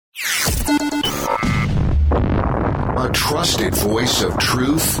A trusted voice of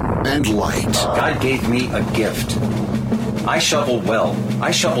truth and light. God gave me a gift. I shovel well.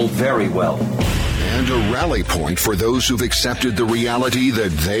 I shovel very well. And a rally point for those who've accepted the reality that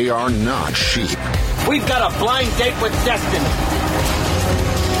they are not sheep. We've got a blind date with destiny.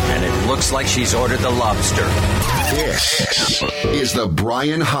 And it looks like she's ordered the lobster. This is the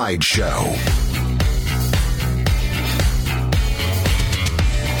Brian Hyde Show.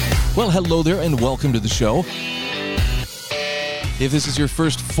 Well, hello there and welcome to the show. If this is your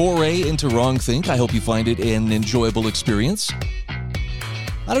first foray into Wrong Think, I hope you find it an enjoyable experience.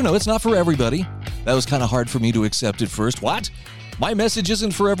 I don't know, it's not for everybody. That was kind of hard for me to accept at first. What? My message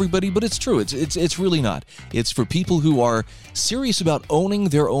isn't for everybody, but it's true. It's really not. It's for people who are serious about owning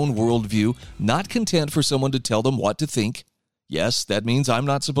their own worldview, not content for someone to tell them what to think. Yes, that means I'm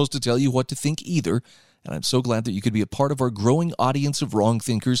not supposed to tell you what to think either. And I'm so glad that you could be a part of our growing audience of wrong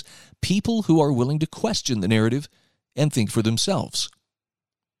thinkers, people who are willing to question the narrative and think for themselves.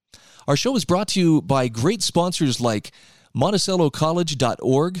 Our show is brought to you by great sponsors like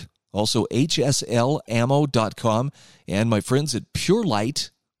MonticelloCollege.org, also HSLammo.com, and my friends at Pure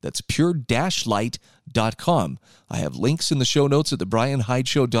Light, that's pure-light.com. I have links in the show notes at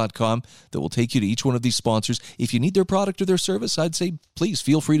thebrianhydeshow.com that will take you to each one of these sponsors. If you need their product or their service, I'd say please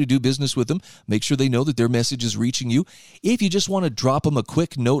feel free to do business with them. Make sure they know that their message is reaching you. If you just want to drop them a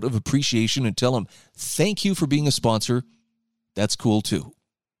quick note of appreciation and tell them thank you for being a sponsor, that's cool too.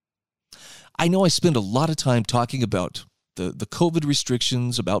 I know I spend a lot of time talking about the COVID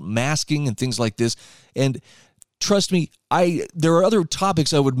restrictions, about masking and things like this, and trust me, there are other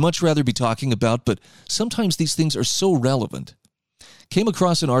topics I would much rather be talking about, but sometimes these things are so relevant. Came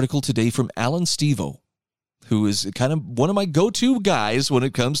across an article today from Alan Stevo, who is kind of one of my go-to guys when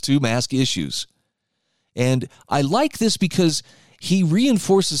it comes to mask issues. And I like this because he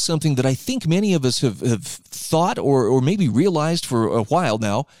reinforces something that I think many of us have thought or maybe realized for a while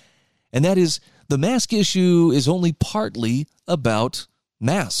now, and that is the mask issue is only partly about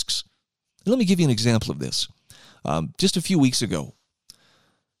masks. Let me give you an example of this. Just a few weeks ago,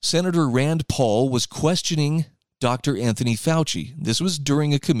 Senator Rand Paul was questioning Dr. Anthony Fauci. This was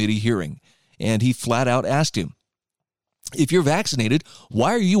during a committee hearing, and he flat out asked him, if you're vaccinated,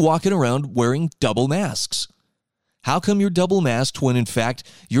 why are you walking around wearing double masks? How come you're double masked when, in fact,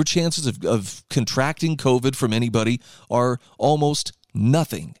 your chances of contracting COVID from anybody are almost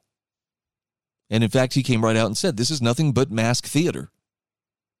nothing? And in fact, he came right out and said, this is nothing but mask theater.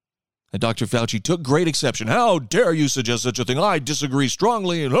 And Dr. Fauci took great exception. How dare you suggest such a thing? I disagree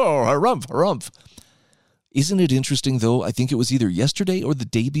strongly. And harumph, harumph. Isn't it interesting, though? I think it was either yesterday or the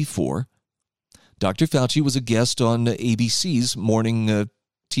day before. Dr. Fauci was a guest on ABC's morning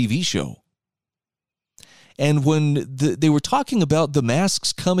TV show. And when they were talking about the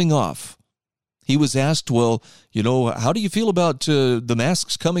masks coming off, he was asked, well, how do you feel about the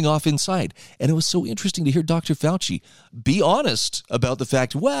masks coming off inside? And it was so interesting to hear Dr. Fauci be honest about the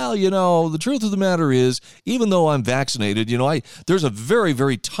fact, the truth of the matter is, even though I'm vaccinated, there's a very,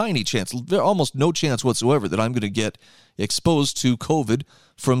 very tiny chance, almost no chance whatsoever that I'm going to get exposed to COVID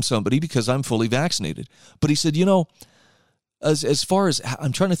from somebody because I'm fully vaccinated. But he said, as far as,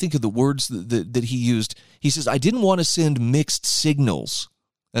 I'm trying to think of the words that he used, he says, I didn't want to send mixed signals.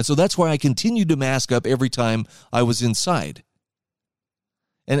 And so that's why I continued to mask up every time I was inside.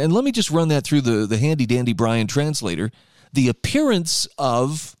 And let me just run that through the handy-dandy Brian translator. The appearance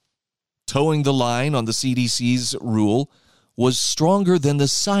of towing the line on the CDC's rule was stronger than the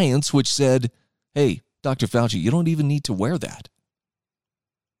science, which said, hey, Dr. Fauci, you don't even need to wear that.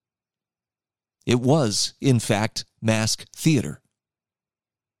 It was, in fact, mask theater.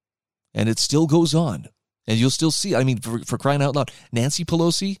 And it still goes on. And you'll still see, for crying out loud, Nancy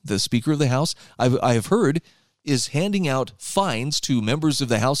Pelosi, the Speaker of the House, I have heard, is handing out fines to members of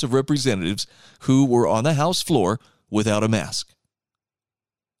the House of Representatives who were on the House floor without a mask.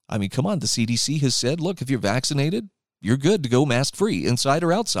 Come on, the CDC has said, look, if you're vaccinated, you're good to go mask-free, inside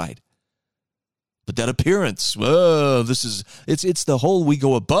or outside. But that appearance, it's the whole we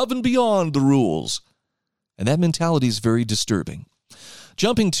go above and beyond the rules. And that mentality is very disturbing.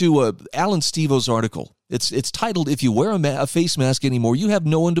 Jumping to Alan Stevo's article, it's titled, If You Wear a Face Mask Anymore, You Have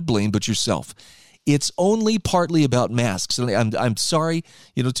No One to Blame But Yourself. It's only partly about masks. And I'm sorry,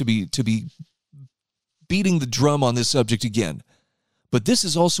 to be beating the drum on this subject again. But this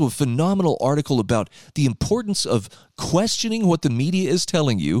is also a phenomenal article about the importance of questioning what the media is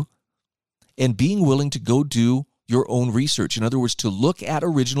telling you and being willing to go do your own research. In other words, to look at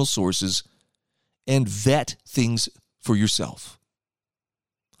original sources and vet things for yourself.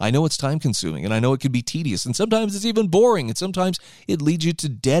 I know it's time-consuming, and I know it can be tedious, and sometimes it's even boring, and sometimes it leads you to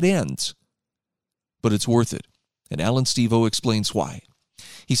dead ends. But it's worth it. And Alan Stevo explains why.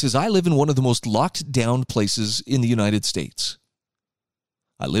 He says, I live in one of the most locked down places in the United States.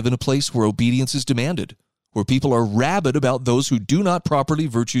 I live in a place where obedience is demanded, where people are rabid about those who do not properly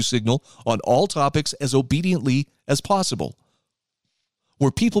virtue signal on all topics as obediently as possible,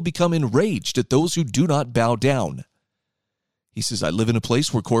 where people become enraged at those who do not bow down. He says, I live in a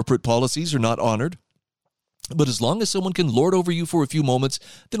place where corporate policies are not honored, but as long as someone can lord over you for a few moments,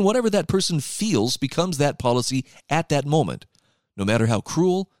 then whatever that person feels becomes that policy at that moment, no matter how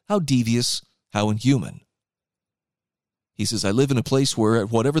cruel, how devious, how inhuman. He says, I live in a place where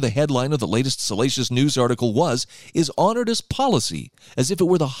whatever the headline of the latest salacious news article was, is honored as policy, as if it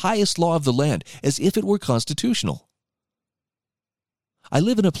were the highest law of the land, as if it were constitutional. I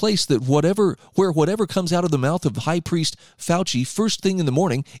live in a place that where whatever comes out of the mouth of High Priest Fauci first thing in the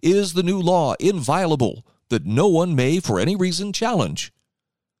morning is the new law, inviolable, that no one may, for any reason, challenge.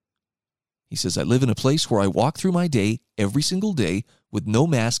 He says, I live in a place where I walk through my day, every single day, with no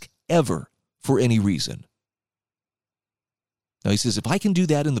mask ever, for any reason. Now, he says, if I can do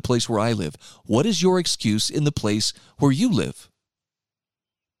that in the place where I live, what is your excuse in the place where you live?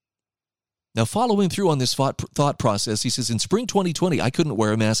 Now, following through on this thought process, he says, in spring 2020, I couldn't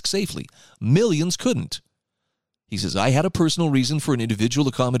wear a mask safely. Millions couldn't. He says, I had a personal reason for an individual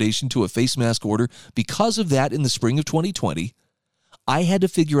accommodation to a face mask order. Because of that, in the spring of 2020, I had to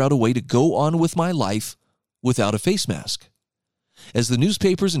figure out a way to go on with my life without a face mask. As the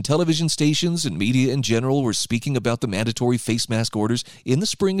newspapers and television stations and media in general were speaking about the mandatory face mask orders in the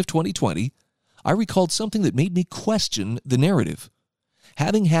spring of 2020, I recalled something that made me question the narrative.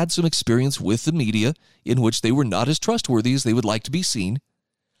 Having had some experience with the media in which they were not as trustworthy as they would like to be seen,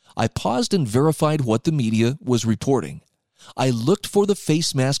 I paused and verified what the media was reporting. I looked for the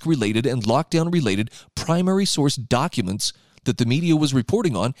face mask related and lockdown related primary source documents that the media was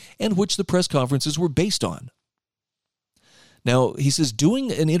reporting on and which the press conferences were based on. Now, he says,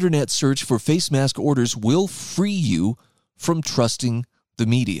 doing an internet search for face mask orders will free you from trusting the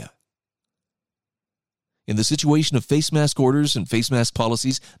media. In the situation of face mask orders and face mask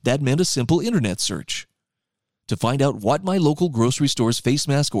policies, that meant a simple internet search to find out what my local grocery store's face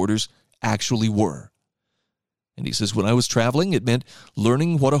mask orders actually were. And he says, when I was traveling, it meant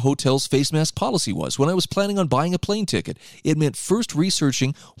learning what a hotel's face mask policy was. When I was planning on buying a plane ticket, it meant first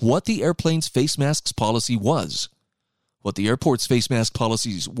researching what the airplane's face masks policy was, what the airport's face mask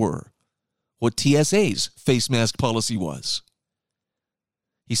policies were, what TSA's face mask policy was.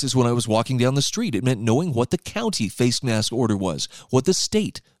 He says, when I was walking down the street, it meant knowing what the county face mask order was, what the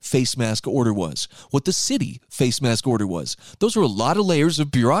state face mask order was, what the city face mask order was. Those are a lot of layers of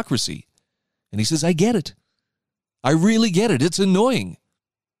bureaucracy. And he says, I get it. I really get it. It's annoying.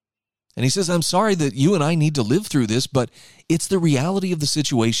 And he says, I'm sorry that you and I need to live through this, but it's the reality of the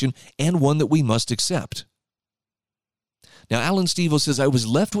situation and one that we must accept. Now, Alan Stevo says, I was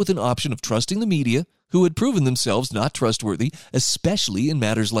left with an option of trusting the media, who had proven themselves not trustworthy, especially in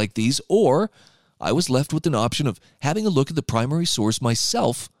matters like these, or I was left with an option of having a look at the primary source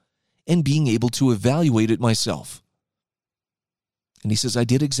myself and being able to evaluate it myself. And he says, I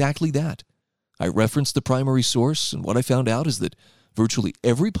did exactly that. I referenced the primary source, and what I found out is that virtually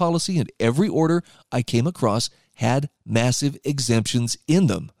every policy and every order I came across had massive exemptions in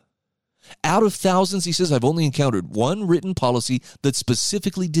them. Out of thousands, he says, I've only encountered one written policy that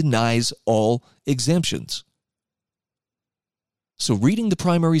specifically denies all exemptions. So reading the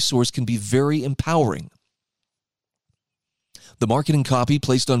primary source can be very empowering. The marketing copy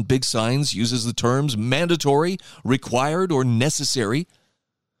placed on big signs uses the terms mandatory, required, or necessary.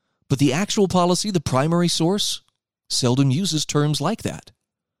 But the actual policy, the primary source, seldom uses terms like that.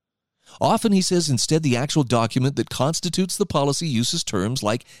 Often, he says, instead, the actual document that constitutes the policy uses terms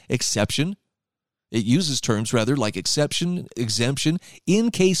like exception. It uses terms, rather, like exception, exemption,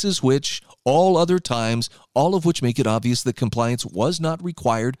 in cases which, all other times, all of which make it obvious that compliance was not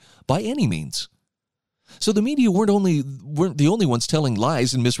required by any means. So the media weren't the only ones telling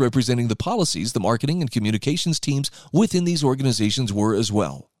lies and misrepresenting the policies. The marketing and communications teams within these organizations were as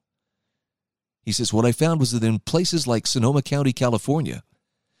well. He says, what I found was that in places like Sonoma County, California,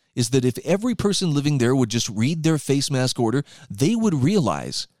 is that if every person living there would just read their face mask order, they would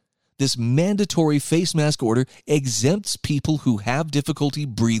realize this mandatory face mask order exempts people who have difficulty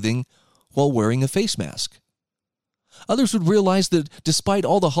breathing while wearing a face mask. Others would realize that despite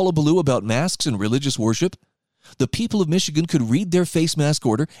all the hullabaloo about masks and religious worship, the people of Michigan could read their face mask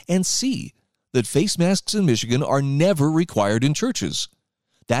order and see that face masks in Michigan are never required in churches.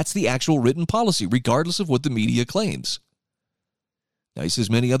 That's the actual written policy, regardless of what the media claims. Now, he says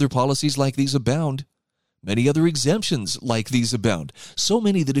many other policies like these abound. Many other exemptions like these abound. So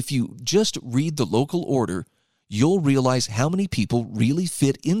many that if you just read the local order, you'll realize how many people really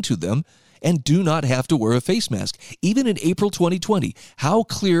fit into them and do not have to wear a face mask. Even in April 2020, how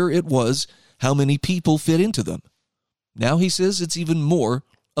clear it was how many people fit into them. Now he says it's even more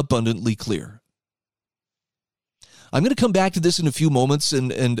abundantly clear. I'm going to come back to this in a few moments,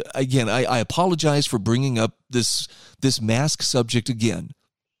 and again, I apologize for bringing up this mask subject again.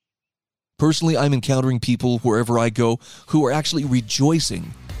 Personally, I'm encountering people wherever I go who are actually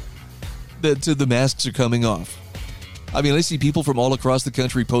rejoicing that the masks are coming off. I mean, I see people from all across the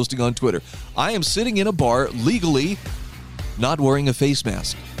country posting on Twitter, I am sitting in a bar legally not wearing a face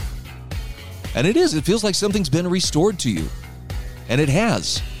mask. And it feels like something's been restored to you. And it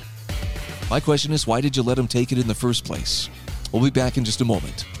has. My question is, why did you let him take it in the first place? We'll be back in just a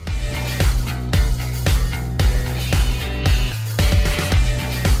moment.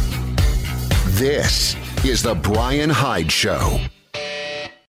 This is the Brian Hyde Show.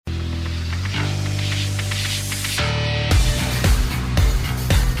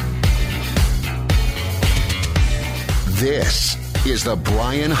 This is the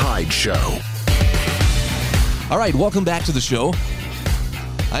Brian Hyde Show. All right, welcome back to the show.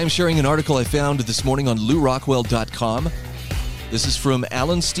 I am sharing an article I found this morning on LouRockwell.com. This is from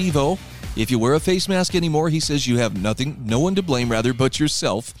Alan Stevo. If you wear a face mask anymore, he says you have no one to blame, but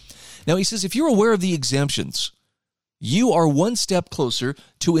yourself. Now, he says if you're aware of the exemptions, you are one step closer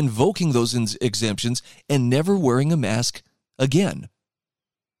to invoking those exemptions and never wearing a mask again.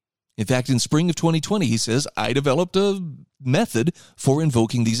 In fact, in spring of 2020, he says, I developed a method for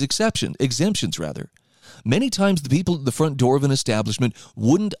invoking these exemptions. Many times the people at the front door of an establishment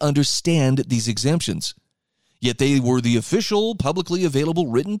wouldn't understand these exemptions. Yet they were the official, publicly available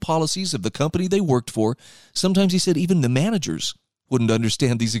written policies of the company they worked for. Sometimes he said even the managers wouldn't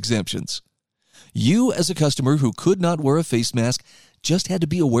understand these exemptions. You, as a customer who could not wear a face mask, just had to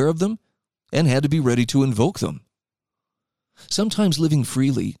be aware of them and had to be ready to invoke them. Sometimes living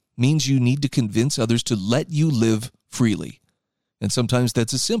freely means you need to convince others to let you live freely. And sometimes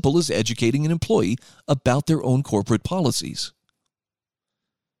that's as simple as educating an employee about their own corporate policies.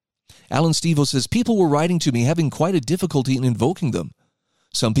 Alan Stevo says, people were writing to me having quite a difficulty in invoking them.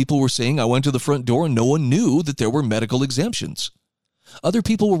 Some people were saying I went to the front door and no one knew that there were medical exemptions. Other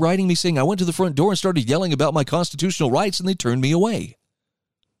people were writing me saying I went to the front door and started yelling about my constitutional rights and they turned me away.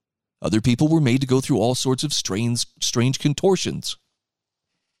 Other people were made to go through all sorts of strange contortions.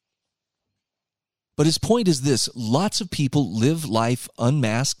 But his point is this, lots of people live life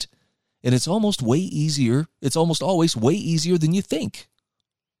unmasked, and it's almost always way easier than you think.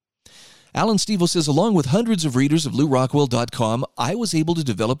 Alan Stevo says, along with hundreds of readers of LouRockwell.com, I was able to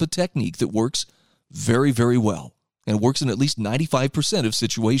develop a technique that works very, very well, and works in at least 95% of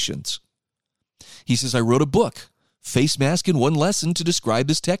situations. He says, I wrote a book, Face Mask in One Lesson, to describe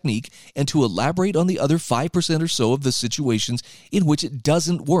this technique and to elaborate on the other 5% or so of the situations in which it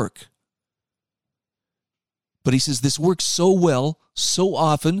doesn't work. But he says this works so well, so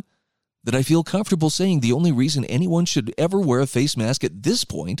often, that I feel comfortable saying the only reason anyone should ever wear a face mask at this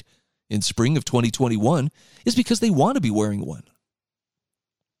point, in spring of 2021, is because they want to be wearing one.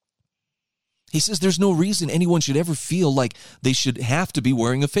 He says there's no reason anyone should ever feel like they should have to be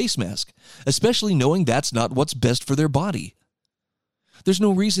wearing a face mask, especially knowing that's not what's best for their body. There's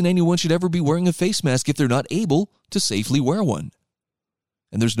no reason anyone should ever be wearing a face mask if they're not able to safely wear one.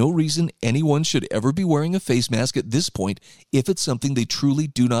 And there's no reason anyone should ever be wearing a face mask at this point if it's something they truly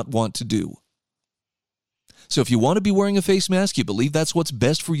do not want to do. So if you want to be wearing a face mask, you believe that's what's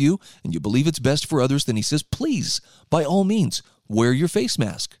best for you, and you believe it's best for others, then he says, please, by all means, wear your face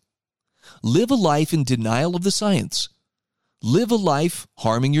mask. Live a life in denial of the science. Live a life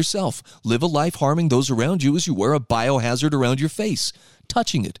harming yourself. Live a life harming those around you as you wear a biohazard around your face,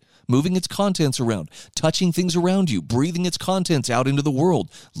 touching it, moving its contents around, touching things around you, breathing its contents out into the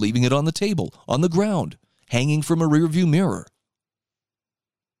world, leaving it on the table, on the ground, hanging from a rearview mirror.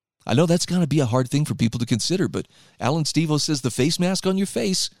 I know that's going to be a hard thing for people to consider, but Alan Stevo says the face mask on your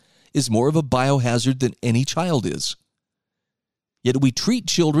face is more of a biohazard than any child is. Yet we treat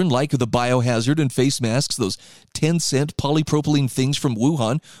children like the biohazard and face masks, those 10-cent polypropylene things from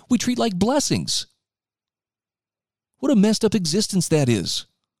Wuhan, we treat like blessings. What a messed up existence that is.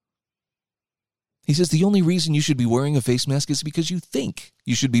 He says the only reason you should be wearing a face mask is because you think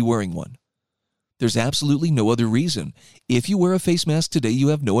you should be wearing one. There's absolutely no other reason. If you wear a face mask today, you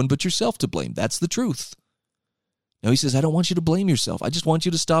have no one but yourself to blame. That's the truth. Now he says, I don't want you to blame yourself. I just want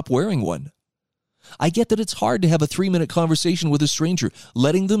you to stop wearing one. I get that it's hard to have a 3-minute conversation with a stranger,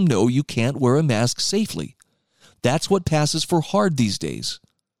 letting them know you can't wear a mask safely. That's what passes for hard these days.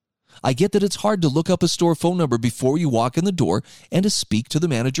 I get that it's hard to look up a store phone number before you walk in the door and to speak to the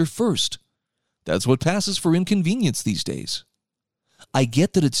manager first. That's what passes for inconvenience these days. I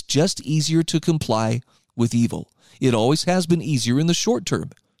get that it's just easier to comply with evil. It always has been easier in the short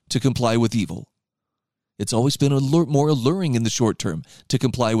term to comply with evil. It's always been more alluring in the short term to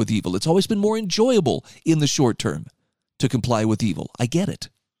comply with evil. It's always been more enjoyable in the short term to comply with evil. I get it.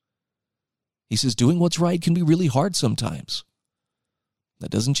 He says doing what's right can be really hard sometimes.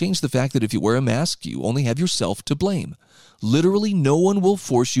 That doesn't change the fact that if you wear a mask, you only have yourself to blame. Literally, no one will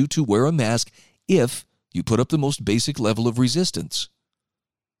force you to wear a mask if you put up the most basic level of resistance.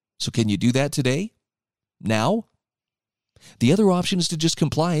 So can you do that today? Now? The other option is to just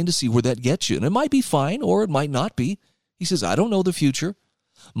comply and to see where that gets you. And it might be fine or it might not be. He says, I don't know the future.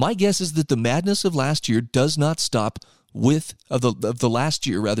 My guess is that the madness of last year does not stop does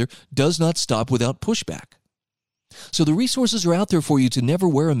not stop without pushback. So the resources are out there for you to never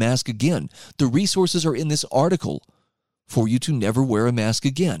wear a mask again. The resources are in this article for you to never wear a mask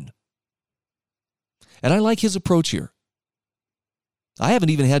again. And I like his approach here. I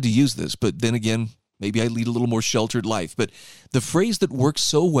haven't even had to use this, but then again, maybe I lead a little more sheltered life. But the phrase that works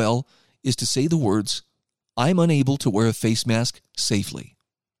so well is to say the words, I'm unable to wear a face mask safely.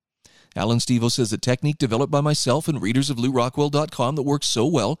 Alan Stevo says the technique developed by myself and readers of LouRockwell.com that works so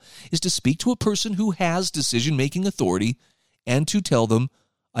well is to speak to a person who has decision-making authority and to tell them,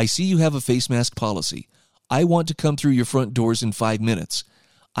 I see you have a face mask policy. I want to come through your front doors in 5 minutes.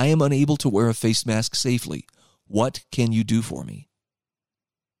 I am unable to wear a face mask safely. What can you do for me?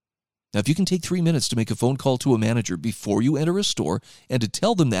 Now, if you can take 3 minutes to make a phone call to a manager before you enter a store and to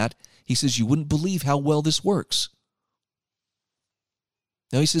tell them that, he says you wouldn't believe how well this works.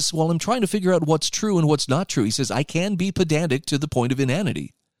 Now, he says, well, I'm trying to figure out what's true and what's not true. He says, I can be pedantic to the point of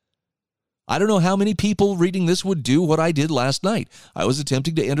inanity. I don't know how many people reading this would do what I did last night. I was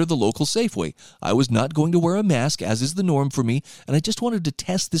attempting to enter the local Safeway. I was not going to wear a mask, as is the norm for me, and I just wanted to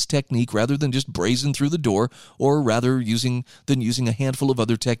test this technique rather than just brazen through the door, or rather using a handful of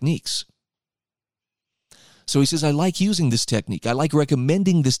other techniques. So he says, I like using this technique. I like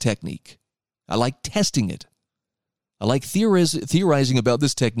recommending this technique. I like testing it. I like theorizing about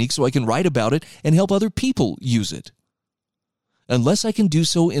this technique so I can write about it and help other people use it. Unless I can do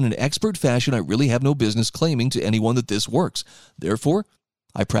so in an expert fashion, I really have no business claiming to anyone that this works. Therefore,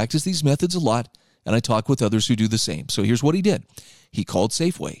 I practice these methods a lot, and I talk with others who do the same. So here's what he did. He called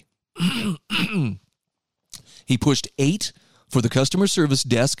Safeway. He pushed 8 for the customer service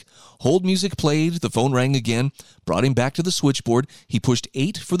desk. Hold music played. The phone rang again. Brought him back to the switchboard. He pushed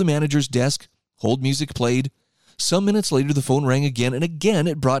 8 for the manager's desk. Hold music played. Some minutes later, the phone rang again, and again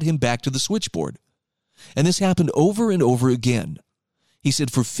it brought him back to the switchboard. And this happened over and over again. He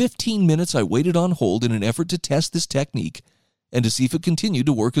said, for 15 minutes, I waited on hold in an effort to test this technique and to see if it continued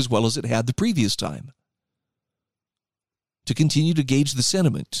to work as well as it had the previous time. To continue to gauge the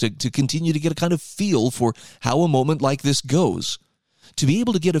sentiment, to continue to get a kind of feel for how a moment like this goes. To be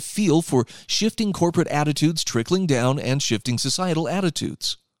able to get a feel for shifting corporate attitudes trickling down and shifting societal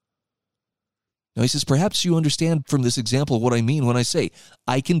attitudes. Now, he says, perhaps you understand from this example what I mean when I say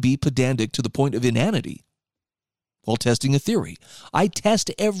I can be pedantic to the point of inanity while testing a theory. I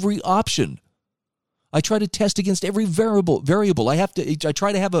test every option. I try to test against every variable. I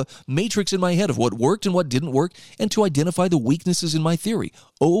try to have a matrix in my head of what worked and what didn't work and to identify the weaknesses in my theory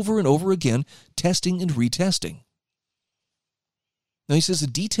over and over again, testing and retesting. Now, he says, a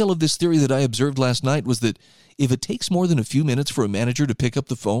detail of this theory that I observed last night was that if it takes more than a few minutes for a manager to pick up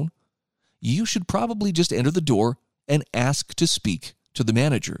the phone, you should probably just enter the door and ask to speak to the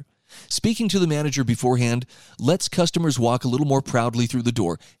manager. Speaking to the manager beforehand lets customers walk a little more proudly through the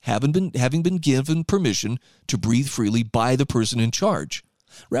door, having been given permission to breathe freely by the person in charge,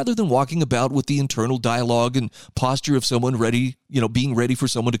 rather than walking about with the internal dialogue and posture of someone ready, being ready for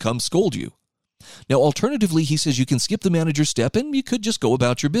someone to come scold you. Now, alternatively, he says you can skip the manager step and you could just go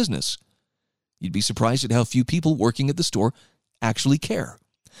about your business. You'd be surprised at how few people working at the store actually care.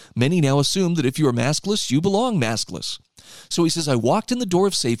 Many now assume that if you are maskless, you belong maskless. So he says, I walked in the door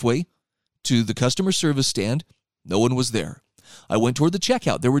of Safeway to the customer service stand. No one was there. I went toward the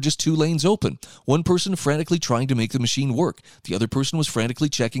checkout. There were just 2 lanes open. One person frantically trying to make the machine work. The other person was frantically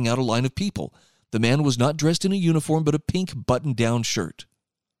checking out a line of people. The man was not dressed in a uniform, but a pink button-down shirt.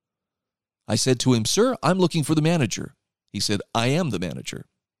 I said to him, Sir, I'm looking for the manager. He said, I am the manager.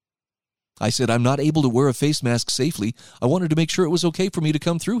 I said, I'm not able to wear a face mask safely. I wanted to make sure it was okay for me to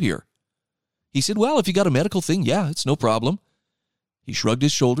come through here. He said, well, if you got a medical thing, yeah, it's no problem. He shrugged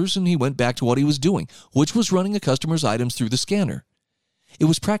his shoulders and he went back to what he was doing, which was running a customer's items through the scanner. It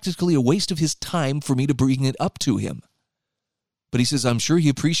was practically a waste of his time for me to bring it up to him. But he says, I'm sure he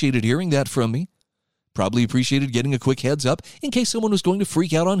appreciated hearing that from me. Probably appreciated getting a quick heads up in case someone was going to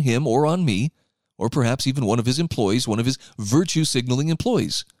freak out on him or on me. or perhaps even one of his employees, one of his virtue-signaling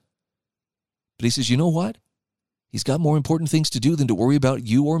employees. But he says, you know what? He's got more important things to do than to worry about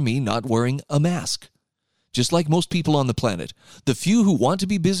you or me not wearing a mask. Just like most people on the planet, the few who want to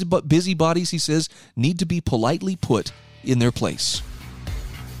be busybodies, he says, need to be politely put in their place.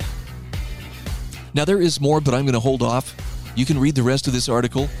 Now, there is more, but I'm going to hold off. You can read the rest of this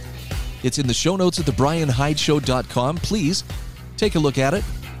article. It's in the show notes at thebrianhydeshow.com. Please take a look at it.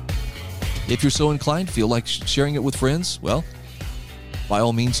 If you're so inclined, feel like sharing it with friends, well, by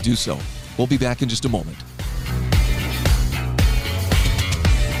all means do so. We'll be back in just a moment.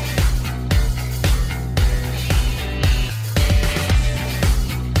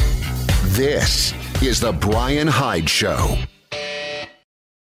 This is The Brian Hyde Show.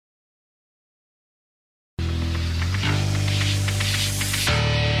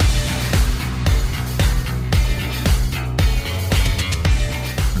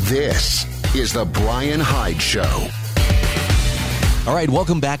 This is The Brian Hyde Show. All right,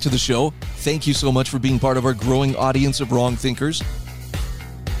 welcome back to the show. Thank you so much for being part of our growing audience of wrong thinkers.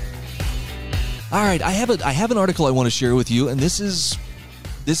 All right, I have an article I want to share with you, and this is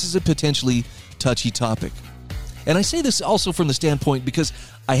a potentially touchy topic. And I say this also from the standpoint because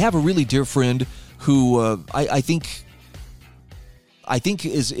I have a really dear friend who I think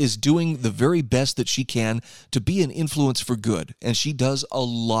is doing the very best that she can to be an influence for good. And she does a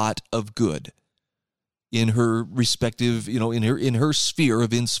lot of good in her respective, in her sphere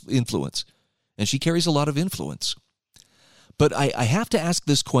of influence. And she carries a lot of influence. But I have to ask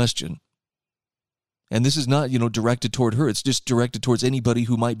this question. And this is not, directed toward her. It's just directed towards anybody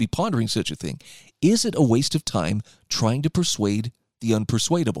who might be pondering such a thing. Is it a waste of time trying to persuade the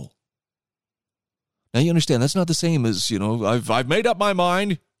unpersuadable? Now, you understand, that's not the same as, I've made up my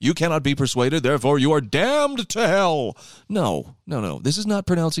mind. You cannot be persuaded, therefore you are damned to hell. No. This is not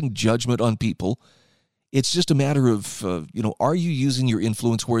pronouncing judgment on people. It's just a matter of, are you using your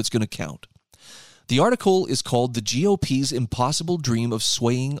influence where it's going to count? The article is called The GOP's Impossible Dream of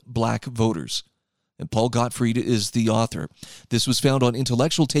Swaying Black Voters. And Paul Gottfried is the author. This was found on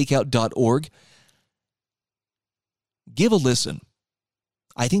intellectualtakeout.org. Give a listen.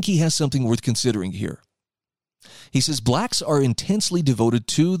 I think he has something worth considering here. He says, blacks are intensely devoted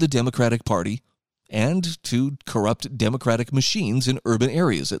to the Democratic Party and to corrupt Democratic machines in urban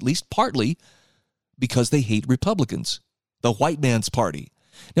areas, at least partly because they hate Republicans, the white man's party.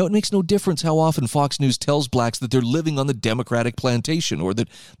 Now, it makes no difference how often Fox News tells blacks that they're living on the Democratic plantation or that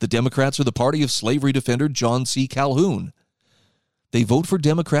the Democrats are the party of slavery defender John C. Calhoun. They vote for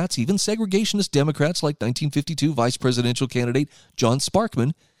Democrats, even segregationist Democrats like 1952 vice presidential candidate John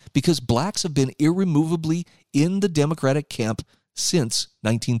Sparkman, because blacks have been irremovably in the Democratic camp since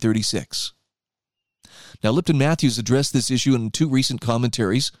 1936. Now, Lipton Matthews addressed this issue in 2 recent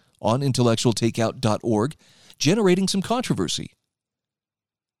commentaries on intellectualtakeout.org, generating some controversy.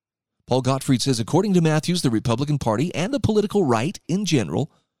 Paul Gottfried says, according to Matthews, the Republican Party and the political right in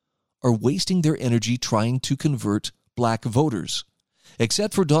general are wasting their energy trying to convert black voters.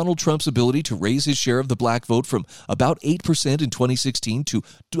 Except for Donald Trump's ability to raise his share of the black vote from about 8% in 2016 to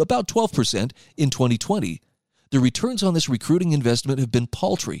about 12% in 2020, the returns on this recruiting investment have been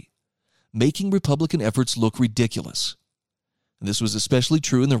paltry, making Republican efforts look ridiculous. And this was especially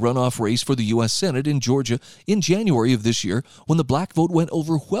true in the runoff race for the U.S. Senate in Georgia in January of this year, when the black vote went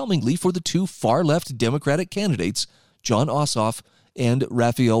overwhelmingly for the 2 far-left Democratic candidates, Jon Ossoff and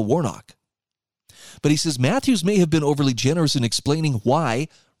Raphael Warnock. But he says Matthews may have been overly generous in explaining why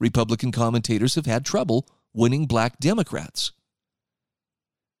Republican commentators have had trouble winning black Democrats.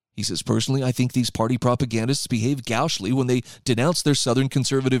 He says, personally, I think these party propagandists behave gauchely when they denounce their Southern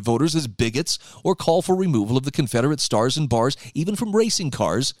conservative voters as bigots or call for removal of the Confederate stars and bars, even from racing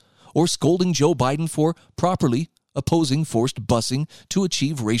cars, or scolding Joe Biden for properly opposing forced busing to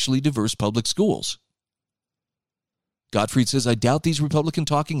achieve racially diverse public schools. Gottfried says, I doubt these Republican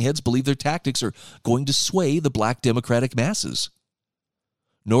talking heads believe their tactics are going to sway the black Democratic masses.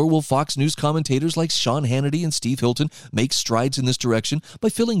 Nor will Fox News commentators like Sean Hannity and Steve Hilton make strides in this direction by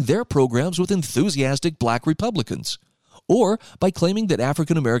filling their programs with enthusiastic black Republicans, or by claiming that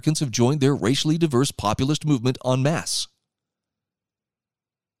African Americans have joined their racially diverse populist movement en masse.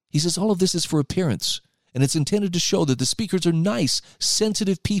 He says all of this is for appearance, and it's intended to show that the speakers are nice,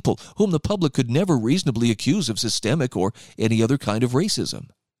 sensitive people whom the public could never reasonably accuse of systemic or any other kind of racism.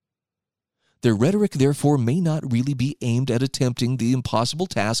 Their rhetoric, therefore, may not really be aimed at attempting the impossible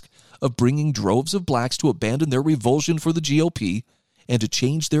task of bringing droves of blacks to abandon their revulsion for the GOP and to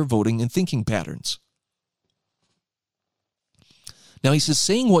change their voting and thinking patterns. Now, he says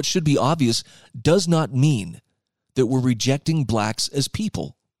saying what should be obvious does not mean that we're rejecting blacks as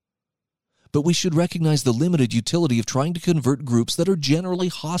people. but we should recognize the limited utility of trying to convert groups that are generally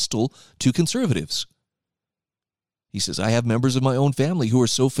hostile to conservatives. He says, I have members of my own family who are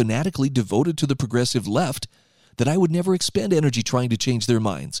so fanatically devoted to the progressive left that I would never expend energy trying to change their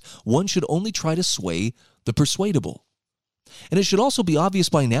minds. One should only try to sway the persuadable. And it should also be obvious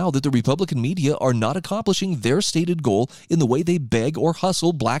by now that the Republican media are not accomplishing their stated goal in the way they beg or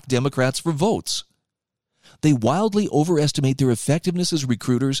hustle black Democrats for votes. They wildly overestimate their effectiveness as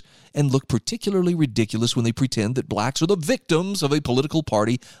recruiters and look particularly ridiculous when they pretend that blacks are the victims of a political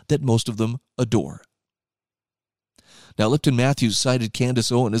party that most of them adore. Now, Lipton Matthews cited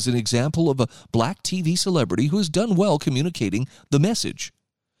Candace Owen as an example of a black TV celebrity who has done well communicating the message,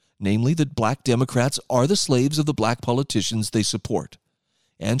 namely that black Democrats are the slaves of the black politicians they support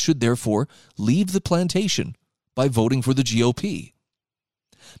and should therefore leave the plantation by voting for the GOP.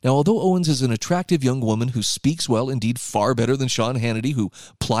 Now, although Owens is an attractive young woman who speaks well, indeed far better than Sean Hannity, who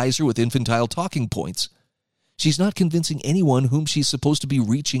plies her with infantile talking points, she's not convincing anyone whom she's supposed to be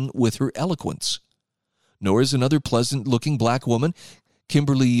reaching with her eloquence. Nor is another pleasant-looking black woman,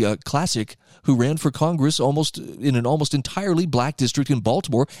 Kimberly Classic, who ran for Congress in an almost entirely black district in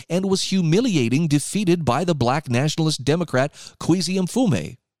Baltimore and was humiliating defeated by the black nationalist Democrat Kwesi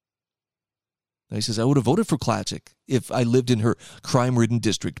Mfume. Now he says, I would have voted for Classic if I lived in her crime-ridden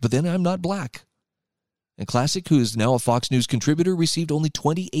district, but then I'm not black. And Classic, who is now a Fox News contributor, received only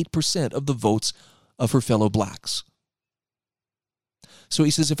 28% of the votes of her fellow blacks. So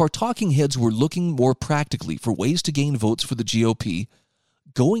he says, if our talking heads were looking more practically for ways to gain votes for the GOP,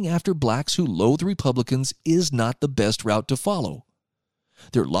 going after blacks who loathe Republicans is not the best route to follow.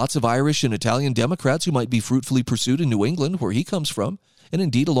 There are lots of Irish and Italian Democrats who might be fruitfully pursued in New England, where he comes from, and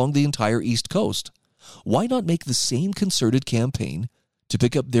indeed along the entire East Coast. Why not make the same concerted campaign to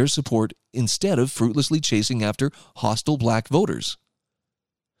pick up their support instead of fruitlessly chasing after hostile black voters?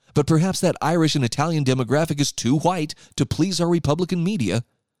 But perhaps that Irish and Italian demographic is too white to please our Republican media,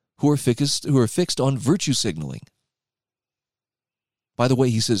 who are fixed on virtue signaling. By the way,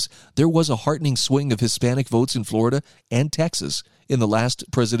 he says, there was a heartening swing of Hispanic votes in Florida and Texas in the last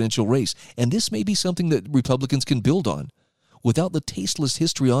presidential race, and this may be something that Republicans can build on, without the tasteless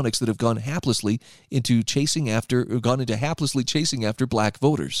histrionics that have gone haplessly chasing after black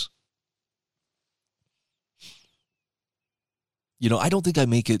voters. You know, I don't think I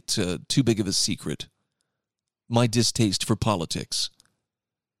make it too big of a secret, my distaste for politics.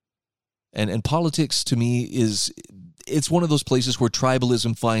 And politics, to me, it's one of those places where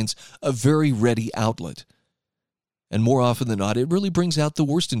tribalism finds a very ready outlet. And more often than not, it really brings out the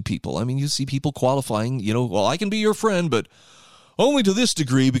worst in people. I mean, you see people qualifying, well, I can be your friend, but only to this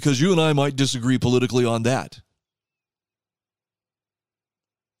degree because you and I might disagree politically on that.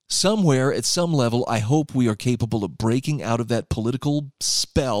 Somewhere, at some level, I hope we are capable of breaking out of that political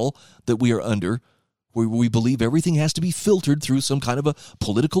spell that we are under, where we believe everything has to be filtered through some kind of a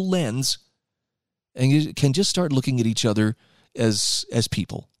political lens, and you can just start looking at each other as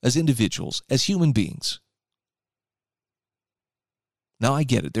people, as individuals, as human beings. Now, I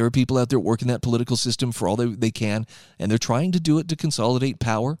get it. There are people out there working that political system for all they can, and they're trying to do it to consolidate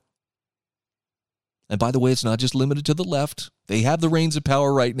power. And by the way, it's not just limited to the left. They have the reins of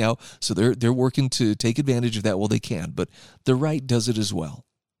power right now, so they're working to take advantage of that while they can. But the right does it as well.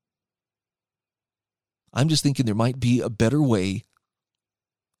 I'm just thinking there might be a better way,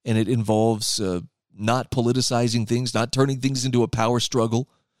 and it involves not politicizing things, not turning things into a power struggle,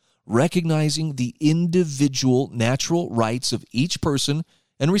 recognizing the individual natural rights of each person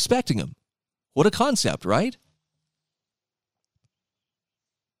and respecting them. What a concept, right?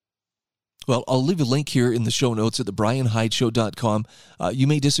 Well, I'll leave a link here in the show notes at thebrianhydeshow.com. You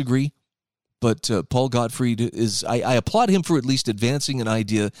may disagree, but Paul Gottfried I applaud him for at least advancing an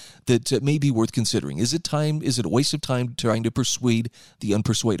idea that may be worth considering. Is it a waste of time trying to persuade the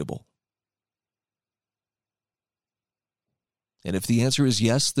unpersuadable? And if the answer is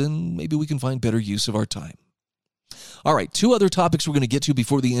yes, then maybe we can find better use of our time. All right, two other topics we're going to get to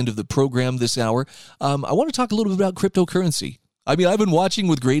before the end of the program this hour. I want to talk a little bit about cryptocurrency. I mean, I've been watching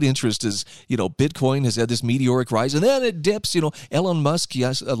with great interest as, Bitcoin has had this meteoric rise, and then it dips. Elon Musk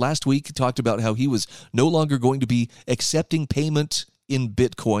last week talked about how he was no longer going to be accepting payment in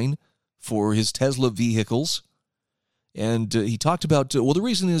Bitcoin for his Tesla vehicles. And he talked about, the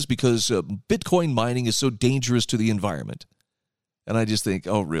reason is because Bitcoin mining is so dangerous to the environment. And I just think,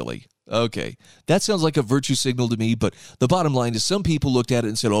 oh, really? Okay. That sounds like a virtue signal to me, but the bottom line is some people looked at it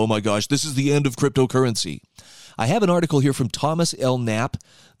and said, oh my gosh, this is the end of cryptocurrency. I have an article here from Thomas L. Knapp.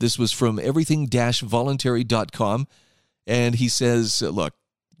 This was from everything-voluntary.com. And he says, look,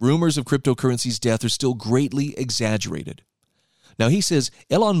 rumors of cryptocurrency's death are still greatly exaggerated. Now, he says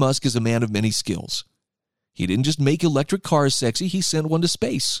Elon Musk is a man of many skills. He didn't just make electric cars sexy, he sent one to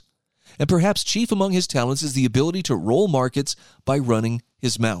space. And perhaps chief among his talents is the ability to roll markets by running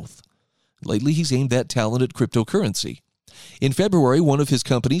his mouth. Lately, he's aimed that talent at cryptocurrency. In February, one of his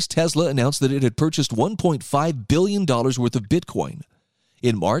companies, Tesla, announced that it had purchased $1.5 billion worth of Bitcoin.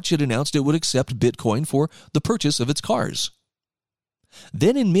 In March, it announced it would accept Bitcoin for the purchase of its cars.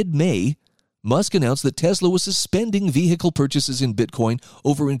 Then in mid-May, Musk announced that Tesla was suspending vehicle purchases in Bitcoin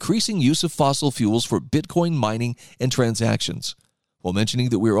over increasing use of fossil fuels for Bitcoin mining and transactions, while mentioning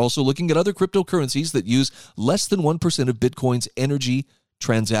that we are also looking at other cryptocurrencies that use less than 1% of Bitcoin's energy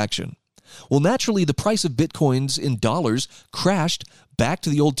transaction. Well, naturally, the price of Bitcoins in dollars crashed back to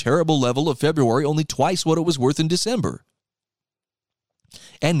the old terrible level of February, only twice what it was worth in December.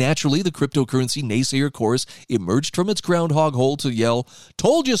 And naturally, the cryptocurrency naysayer chorus emerged from its groundhog hole to yell,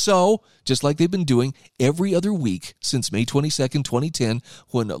 "Told you so," just like they've been doing every other week since May 22nd, 2010,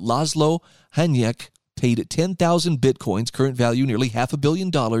 when Laszlo Hanyek paid 10,000 Bitcoins, current value nearly $500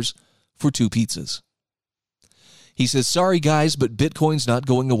 million, for 2 pizzas. He says, sorry guys, but Bitcoin's not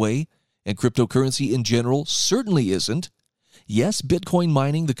going away, and cryptocurrency in general certainly isn't. Yes, Bitcoin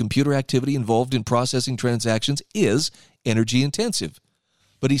mining, the computer activity involved in processing transactions, is energy intensive.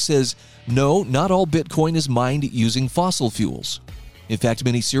 But he says, no, not all Bitcoin is mined using fossil fuels. In fact,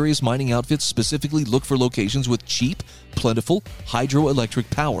 many serious mining outfits specifically look for locations with cheap, plentiful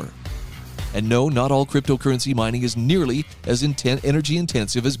hydroelectric power. And no, not all cryptocurrency mining is nearly as energy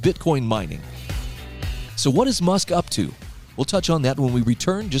intensive as Bitcoin mining. So what is Musk up to? We'll touch on that when we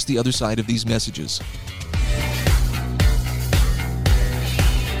return, just the other side of these messages.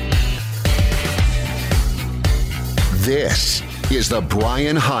 This is The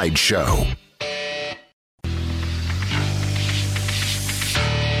Brian Hyde Show.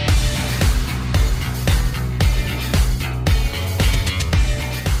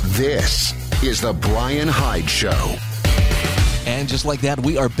 This is The Brian Hyde Show. And just like that,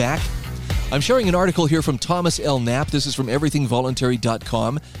 we are back. I'm sharing an article here from Thomas L. Knapp. This is from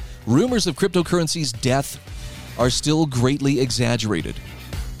everythingvoluntary.com. Rumors of cryptocurrency's death are still greatly exaggerated.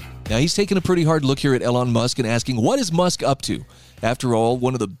 Now, he's taking a pretty hard look here at Elon Musk and asking, what is Musk up to? After all,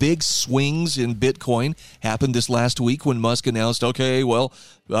 one of the big swings in Bitcoin happened this last week when Musk announced, okay, well,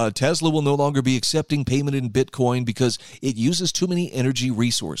 Tesla will no longer be accepting payment in Bitcoin because it uses too many energy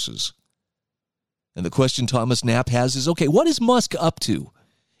resources. And the question Thomas Knapp has is, okay, what is Musk up to?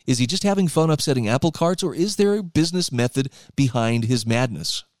 Is he just having fun upsetting apple carts, or is there a business method behind his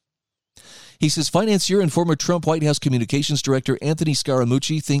madness? He says financier and former Trump White House communications director Anthony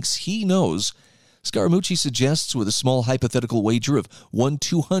Scaramucci thinks he knows. Scaramucci suggests, with a small hypothetical wager of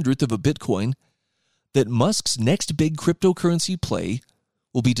 1/200th of a Bitcoin, that Musk's next big cryptocurrency play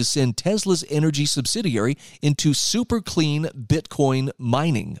will be to send Tesla's energy subsidiary into super clean Bitcoin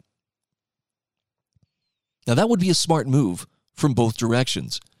mining. Now, that would be a smart move from both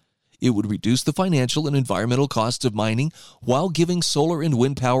directions. It would reduce the financial and environmental costs of mining while giving solar and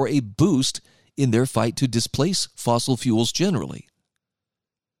wind power a boost in their fight to displace fossil fuels generally.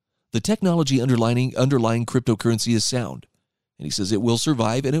 The technology underlying cryptocurrency is sound, and he says it will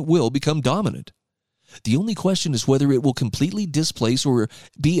survive and it will become dominant. The only question is whether it will completely displace or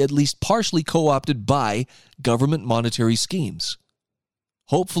be at least partially co-opted by government monetary schemes.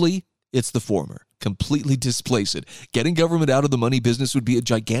 Hopefully, it's the former. Completely displace it. Getting government out of the money business would be a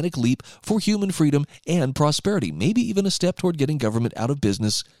gigantic leap for human freedom and prosperity, maybe even a step toward getting government out of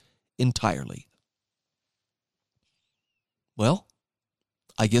business entirely. Well,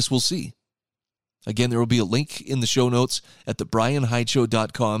 I guess we'll see. Again, there will be a link in the show notes at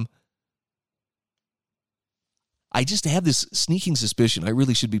thebrianhydeshow.com. I just have this sneaking suspicion I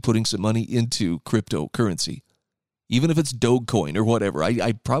really should be putting some money into cryptocurrency. Even if it's Dogecoin or whatever,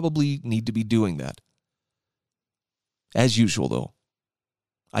 I probably need to be doing that. As usual, though,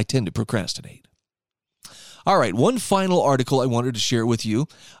 I tend to procrastinate. All right, one final article I wanted to share with you.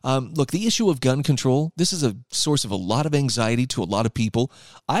 Look, the issue of gun control, this is a source of a lot of anxiety to a lot of people.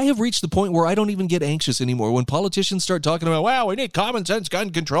 I have reached the point where I don't even get anxious anymore when politicians start talking about, wow, we need common sense gun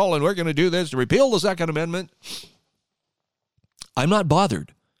control and we're going to do this to repeal the Second Amendment. I'm not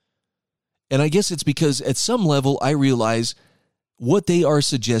bothered. And I guess it's because at some level I realize what they are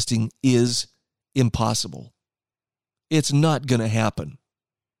suggesting is impossible. It's not going to happen.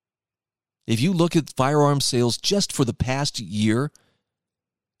 If you look at firearms sales just for the past year,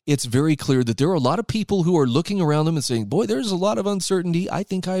 it's very clear that there are a lot of people who are looking around them and saying, boy, there's a lot of uncertainty. I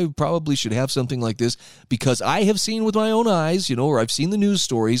think I probably should have something like this because I have seen with my own eyes, or I've seen the news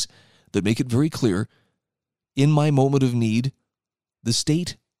stories that make it very clear in my moment of need, the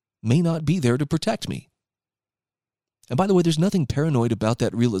state may not be there to protect me. And by the way, there's nothing paranoid about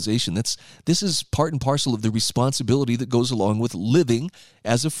that realization. This is part and parcel of the responsibility that goes along with living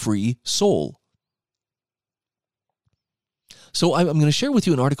as a free soul. So I'm going to share with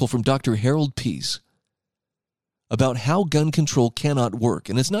you an article from Dr. Harold Pease about how gun control cannot work.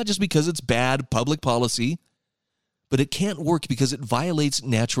 And it's not just because it's bad public policy, but it can't work because it violates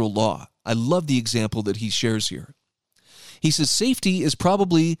natural law. I love the example that he shares here. He says safety is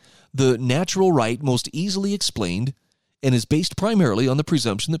probably the natural right most easily explained and is based primarily on the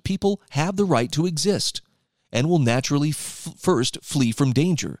presumption that people have the right to exist and will naturally first flee from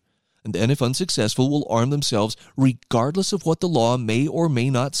danger, and then, if unsuccessful, will arm themselves regardless of what the law may or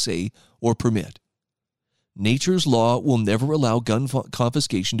may not say or permit. Nature's law will never allow gun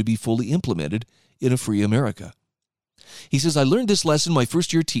confiscation to be fully implemented in a free America. He says, I learned this lesson my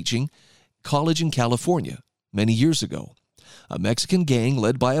first year teaching college in California many years ago. A Mexican gang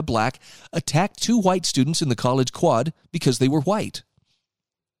led by a black attacked 2 white students in the college quad because they were white.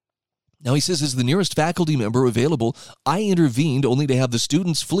 Now, he says, as the nearest faculty member available, I intervened only to have the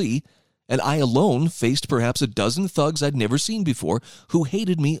students flee, and I alone faced perhaps a dozen thugs I'd never seen before who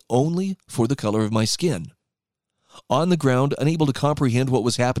hated me only for the color of my skin. On the ground, unable to comprehend what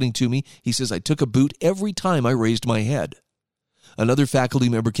was happening to me, he says, I took a boot every time I raised my head. Another faculty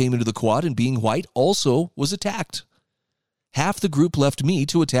member came into the quad and, being white, also was attacked. Half the group left me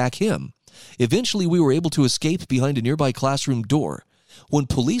to attack him. Eventually, we were able to escape behind a nearby classroom door. When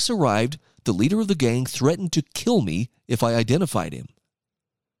police arrived, the leader of the gang threatened to kill me if I identified him.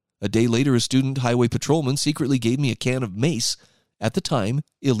 A day later, a student highway patrolman secretly gave me a can of mace, at the time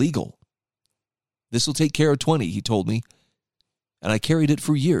illegal. This will take care of 20, he told me. And I carried it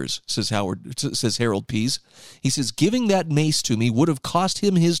for years, says Harold Pease. He says, giving that mace to me would have cost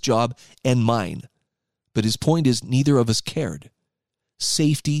him his job and mine. But his point is, neither of us cared.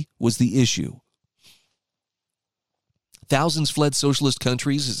 Safety was the issue. Thousands fled socialist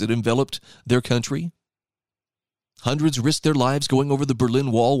countries as it enveloped their country. Hundreds risked their lives going over the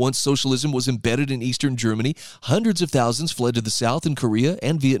Berlin Wall once socialism was embedded in Eastern Germany. Hundreds of thousands fled to the South in Korea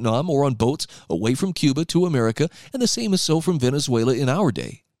and Vietnam, or on boats away from Cuba to America, and the same is so from Venezuela in our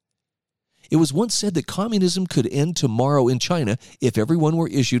day. It was once said that communism could end tomorrow in China if everyone were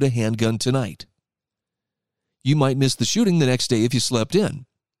issued a handgun tonight. You might miss the shooting the next day if you slept in.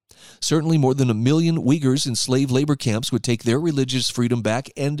 Certainly more than 1 million Uyghurs in slave labor camps would take their religious freedom back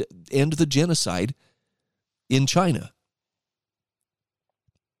and end the genocide in China.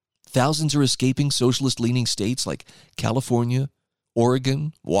 Thousands are escaping socialist-leaning states like California,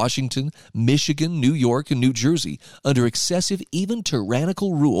 Oregon, Washington, Michigan, New York, and New Jersey under excessive, even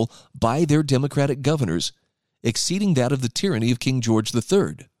tyrannical rule by their Democratic governors, exceeding that of the tyranny of King George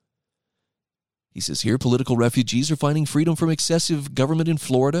III. He says here, political refugees are finding freedom from excessive government in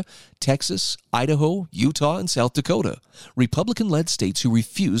Florida, Texas, Idaho, Utah, and South Dakota, Republican-led states who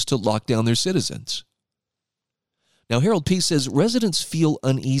refuse to lock down their citizens. Now, Harold Pease says residents feel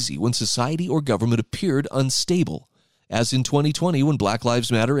uneasy when society or government appeared unstable, as in 2020 when Black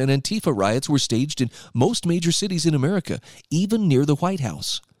Lives Matter and Antifa riots were staged in most major cities in America, even near the White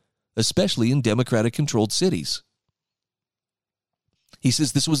House, especially in Democratic-controlled cities. He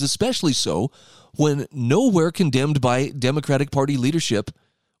says this was especially so when nowhere condemned by Democratic Party leadership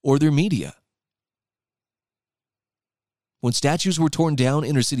or their media. When statues were torn down,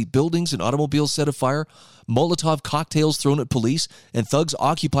 inner-city buildings and automobiles set afire, Molotov cocktails thrown at police, and thugs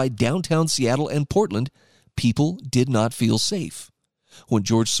occupied downtown Seattle and Portland, people did not feel safe. When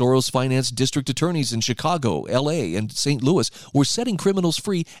George Soros-financed district attorneys in Chicago, L.A., and St. Louis were setting criminals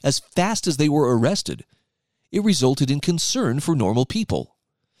free as fast as they were arrested, it resulted in concern for normal people.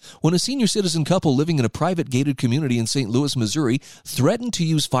 When a senior citizen couple living in a private gated community in St. Louis, Missouri, threatened to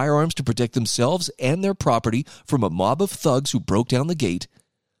use firearms to protect themselves and their property from a mob of thugs who broke down the gate,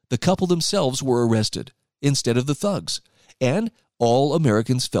 the couple themselves were arrested instead of the thugs, and all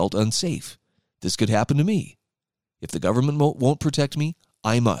Americans felt unsafe. This could happen to me. If the government won't protect me,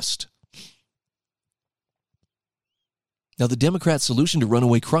 I must. Now, the Democrat solution to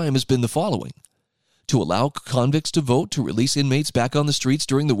runaway crime has been the following: to allow convicts to vote, to release inmates back on the streets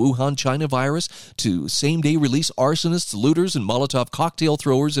during the Wuhan, China virus, to same-day release arsonists, looters, and Molotov cocktail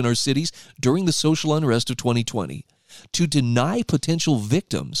throwers in our cities during the social unrest of 2020, to deny potential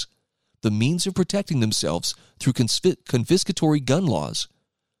victims the means of protecting themselves through confiscatory gun laws,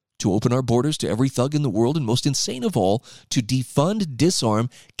 to open our borders to every thug in the world, and most insane of all, to defund, disarm,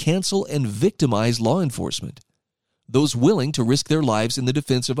 cancel, and victimize law enforcement, those willing to risk their lives in the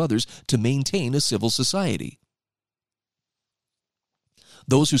defense of others to maintain a civil society.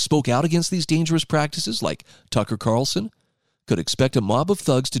 Those who spoke out against these dangerous practices, like Tucker Carlson, could expect a mob of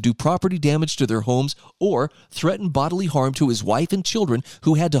thugs to do property damage to their homes or threaten bodily harm to his wife and children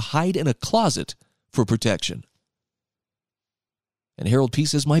who had to hide in a closet for protection. And Harold P.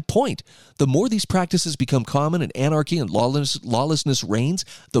 says, my point, the more these practices become common and anarchy and lawlessness reigns,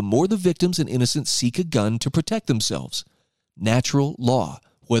 the more the victims and innocents seek a gun to protect themselves. Natural law,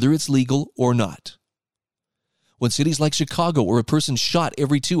 whether it's legal or not. When cities like Chicago, where a person shot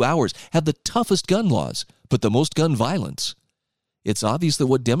every 2 hours, have the toughest gun laws, but the most gun violence, it's obvious that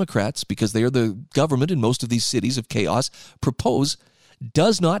what Democrats, because they are the government in most of these cities of chaos, propose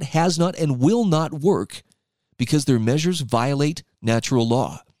does not, has not, and will not work because their measures violate natural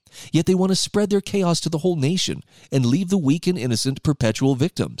law. Yet they want to spread their chaos to the whole nation and leave the weak and innocent perpetual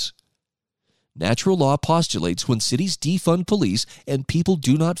victims. Natural law postulates when cities defund police and people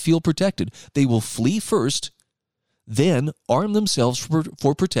do not feel protected, they will flee first, then arm themselves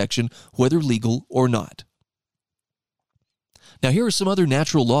for protection, whether legal or not. Now, here are some other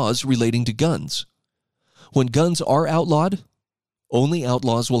natural laws relating to guns. When guns are outlawed, only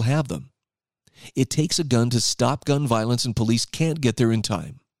outlaws will have them. It takes a gun to stop gun violence, and police can't get there in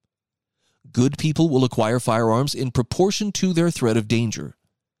time. Good people will acquire firearms in proportion to their threat of danger.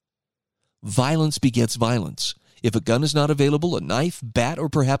 Violence begets violence. If a gun is not available, a knife, bat, or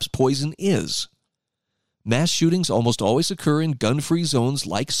perhaps poison is. Mass shootings almost always occur in gun-free zones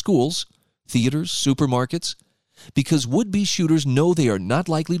like schools, theaters, supermarkets, because would-be shooters know they are not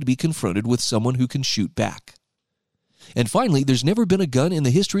likely to be confronted with someone who can shoot back. And finally, there's never been a gun in the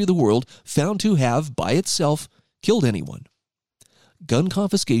history of the world found to have, by itself, killed anyone. Gun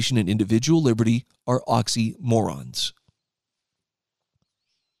confiscation and individual liberty are oxymorons.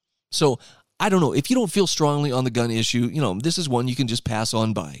 So, I don't know, if you don't feel strongly on the gun issue, this is one you can just pass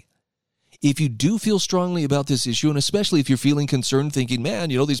on by. If you do feel strongly about this issue, and especially if you're feeling concerned, thinking, man,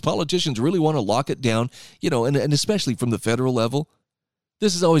 these politicians really want to lock it down, and especially from the federal level,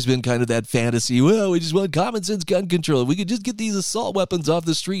 this has always been kind of that fantasy, well, we just want common sense gun control. We could just get these assault weapons off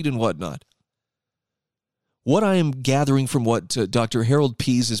the street and whatnot. What I am gathering from what Dr. Harold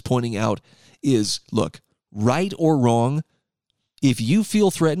Pease is pointing out is, look, right or wrong, if you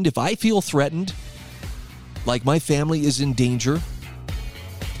feel threatened, if I feel threatened, like my family is in danger,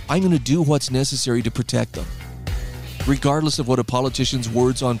 I'm going to do what's necessary to protect them, regardless of what a politician's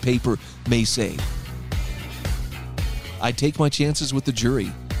words on paper may say. I'd take my chances with the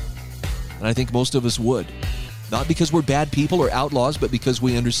jury, and I think most of us would. Not because we're bad people or outlaws, but because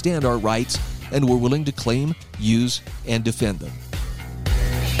we understand our rights and we're willing to claim, use, and defend them.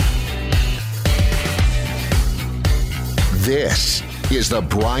 This is The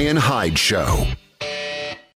Brian Hyde Show.